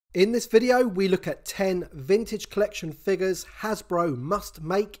In this video, we look at 10 vintage collection figures Hasbro must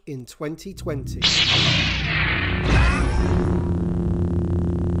make in 2020.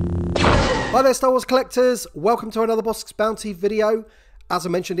 Hi there, Star Wars collectors. Welcome to another Boss's Bounty video. As I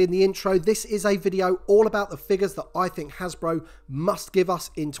mentioned in the intro, this is a video all about the figures that I think Hasbro must give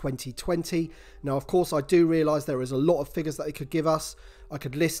us in 2020. Now, of course, I do realise there is a lot of figures that they could give us. I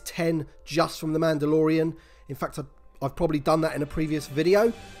could list 10 just from The Mandalorian. In fact, I've probably done that in a previous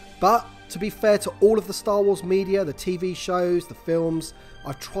video. But to be fair to all of the Star Wars media, the TV shows, the films,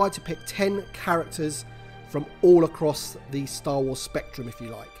 I've tried to pick 10 characters from all across the Star Wars spectrum, if you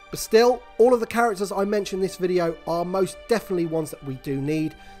like. But still, all of the characters I mentioned in this video are most definitely ones that we do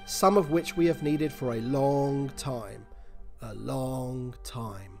need, some of which we have needed for a long time. A long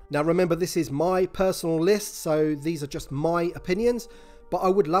time. Now remember, this is my personal list, so these are just my opinions, but I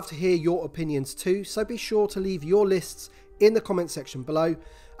would love to hear your opinions too, so be sure to leave your lists in the comment section below.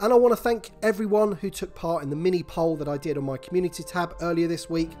 And I want to thank everyone who took part in the mini poll that I did on my community tab earlier this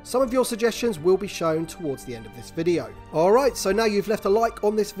week. Some of your suggestions will be shown towards the end of this video. Alright, so now you've left a like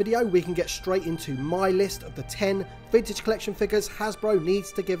on this video, we can get straight into my list of the 10 vintage collection figures Hasbro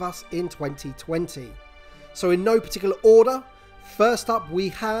needs to give us in 2020. So in no particular order, first up we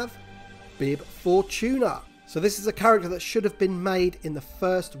have Bib Fortuna. So this is a character that should have been made in the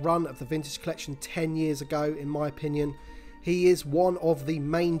first run of the vintage collection 10 years ago, in my opinion. He is one of the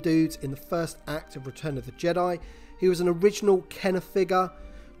main dudes in the first act of Return of the Jedi. He was an original Kenner figure,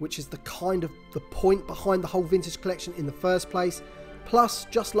 which is the point behind the whole vintage collection in the first place. Plus,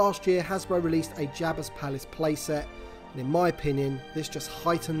 just last year, Hasbro released a Jabba's Palace playset, and in my opinion, this just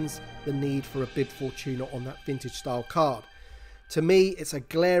heightens the need for a Bib Fortuna on that vintage style card. To me, it's a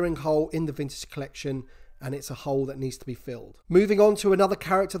glaring hole in the vintage collection, and it's a hole that needs to be filled. Moving on to another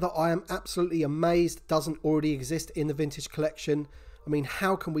character that I am absolutely amazed doesn't already exist in the vintage collection. I mean,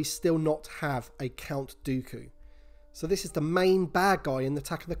 how can we still not have a Count Dooku? So this is the main bad guy in the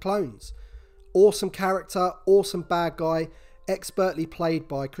Attack of the Clones. Awesome character, awesome bad guy, expertly played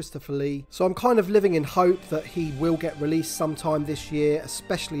by Christopher Lee. So I'm kind of living in hope that he will get released sometime this year,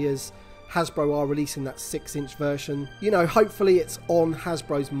 especially as Hasbro are releasing that 6-inch version. You know, hopefully it's on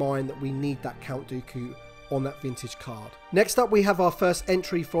Hasbro's mind that we need that Count Dooku on that vintage card. Next up we have our first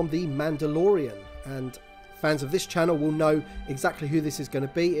entry from The Mandalorian, and fans of this channel will know exactly who this is going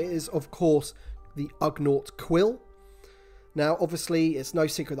to be. It is of course the Ugnaught Quill. Now obviously it's no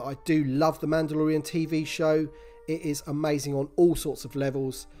secret that I do love the Mandalorian TV show. It is amazing on all sorts of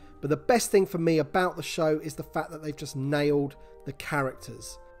levels, but the best thing for me about the show is the fact that they've just nailed the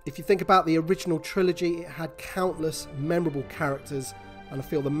characters. If you think about the original trilogy, it had countless memorable characters, and I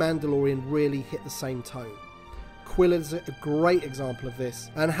feel The Mandalorian really hit the same tone. Quill is a great example of this,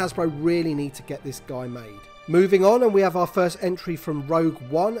 and Hasbro really need to get this guy made. Moving on, and we have our first entry from Rogue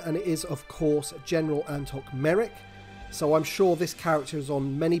One, and it is of course General Antok Merrick. So I'm sure this character is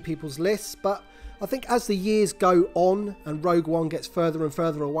on many people's lists, but I think as the years go on and Rogue One gets further and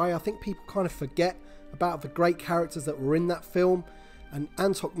further away, I think people kind of forget about the great characters that were in that film, and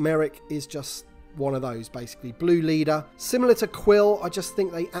Antok Merrick is just one of those, basically. Blue leader. Similar to Quill, I just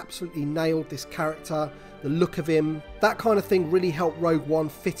think they absolutely nailed this character. The look of him, that kind of thing really helped Rogue One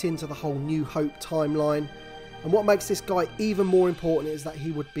fit into the whole New Hope timeline. And what makes this guy even more important is that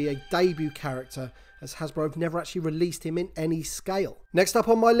he would be a debut character, as Hasbro have never actually released him in any scale. Next up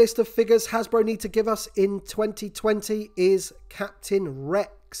on my list of figures Hasbro need to give us in 2020 is Captain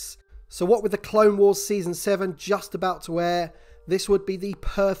Rex. So what with the Clone Wars Season 7 just about to air, this would be the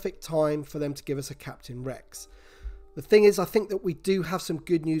perfect time for them to give us a Captain Rex. The thing is, I think that we do have some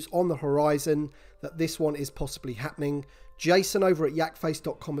good news on the horizon, that this one is possibly happening. Jason over at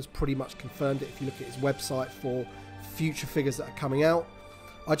yakface.com has pretty much confirmed it if you look at his website for future figures that are coming out.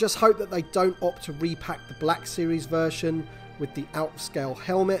 I just hope that they don't opt to repack the Black Series version with the out-of-scale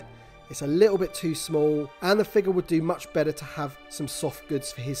helmet. It's a little bit too small, and the figure would do much better to have some soft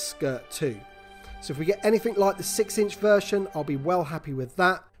goods for his skirt too. So if we get anything like the 6-inch version, I'll be well happy with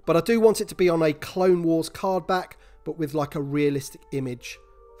that. But I do want it to be on a Clone Wars card back, but with like a realistic image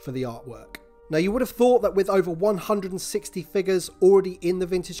for the artwork. Now you would have thought that with over 160 figures already in the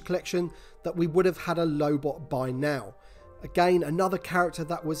vintage collection that we would have had a Lobot by now. Again, another character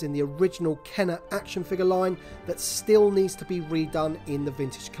that was in the original Kenner action figure line that still needs to be redone in the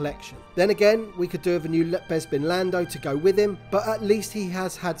vintage collection. Then again, we could do with a new Bespin Lando to go with him, but at least he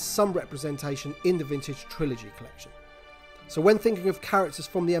has had some representation in the vintage trilogy collection. So when thinking of characters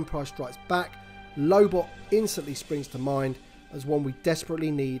from The Empire Strikes Back, Lobot instantly springs to mind as one we desperately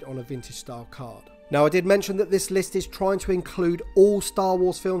need on a vintage style card. Now, I did mention that this list is trying to include all Star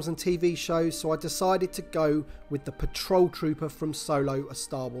Wars films and TV shows, so I decided to go with the Patrol Trooper from Solo: A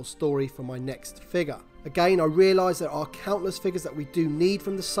Star Wars Story for my next figure. Again, I realise there are countless figures that we do need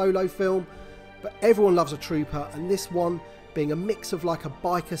from the Solo film, but everyone loves a trooper, and this one, being a mix of like a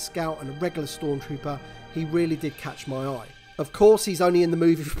biker scout and a regular stormtrooper, he really did catch my eye. Of course, he's only in the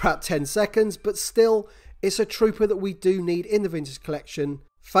movie for about 10 seconds, but still, it's a trooper that we do need in the vintage collection.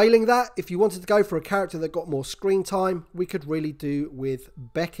 Failing that, if you wanted to go for a character that got more screen time, we could really do with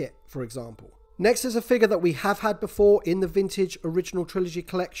Beckett, for example. Next is a figure that we have had before in the vintage original trilogy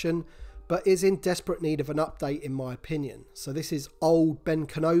collection, but is in desperate need of an update in my opinion. So this is old Ben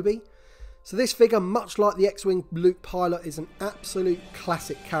Kenobi. So this figure, much like the X-Wing Luke pilot, is an absolute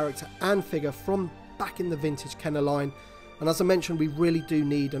classic character and figure from back in the vintage Kenner line, and as I mentioned, we really do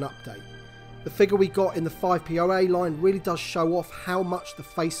need an update. The figure we got in the 5POA line really does show off how much the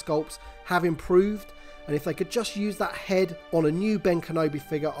face sculpts have improved, and if they could just use that head on a new Ben Kenobi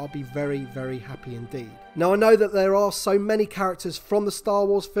figure, I'll be very, very happy indeed. Now, I know that there are so many characters from the Star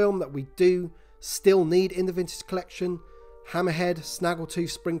Wars film that we do still need in the vintage collection. Hammerhead,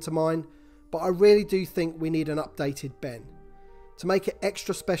 Snaggletooth spring to mind, but I really do think we need an updated Ben. To make it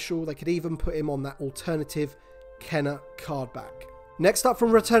extra special, they could even put him on that alternative Kenner card back. Next up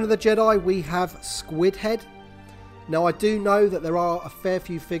from Return of the Jedi, we have Squidhead. Now, I do know that there are a fair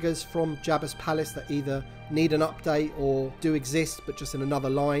few figures from Jabba's Palace that either need an update or do exist, but just in another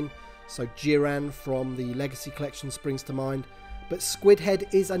line. So Jiran from the Legacy Collection springs to mind. But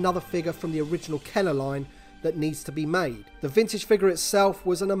Squidhead is another figure from the original Kenner line that needs to be made. The vintage figure itself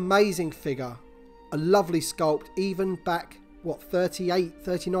was an amazing figure. A lovely sculpt, even back, 38,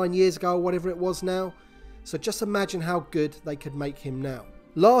 39 years ago, or whatever it was now. So just imagine how good they could make him now.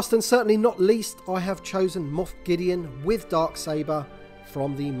 Last and certainly not least, I have chosen Moff Gideon with Darksaber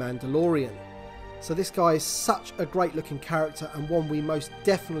from The Mandalorian. So this guy is such a great looking character, and one we most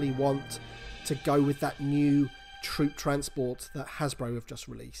definitely want to go with that new troop transport that Hasbro have just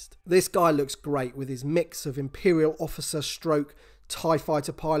released. This guy looks great with his mix of Imperial officer stroke TIE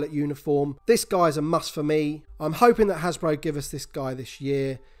fighter pilot uniform. This guy is a must for me. I'm hoping that Hasbro give us this guy this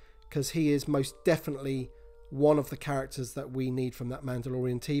year, because he is most definitely one of the characters that we need from that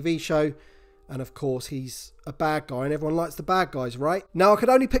Mandalorian TV show. And of course, he's a bad guy, and everyone likes the bad guys, right? Now, I could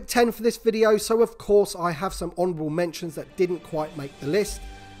only pick 10 for this video, so of course I have some honourable mentions that didn't quite make the list.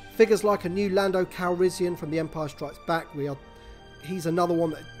 Figures like a new Lando Calrissian from The Empire Strikes Back, he's another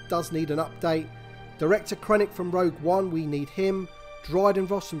one that does need an update. Director Krennic from Rogue One, we need him. Dryden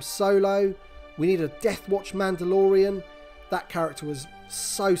Voss from Solo. We need a Death Watch Mandalorian. That character was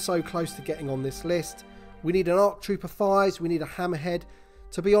so close to getting on this list. We need an ARC Trooper 5s, we need a Hammerhead.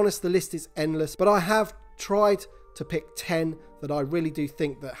 To be honest, the list is endless, but I have tried to pick 10 that I really do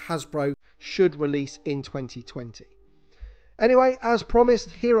think that Hasbro should release in 2020. Anyway, as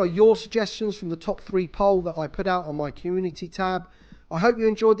promised, here are your suggestions from the top 3 poll that I put out on my community tab. I hope you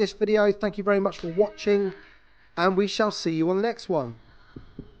enjoyed this video. Thank you very much for watching, and we shall see you on the next one.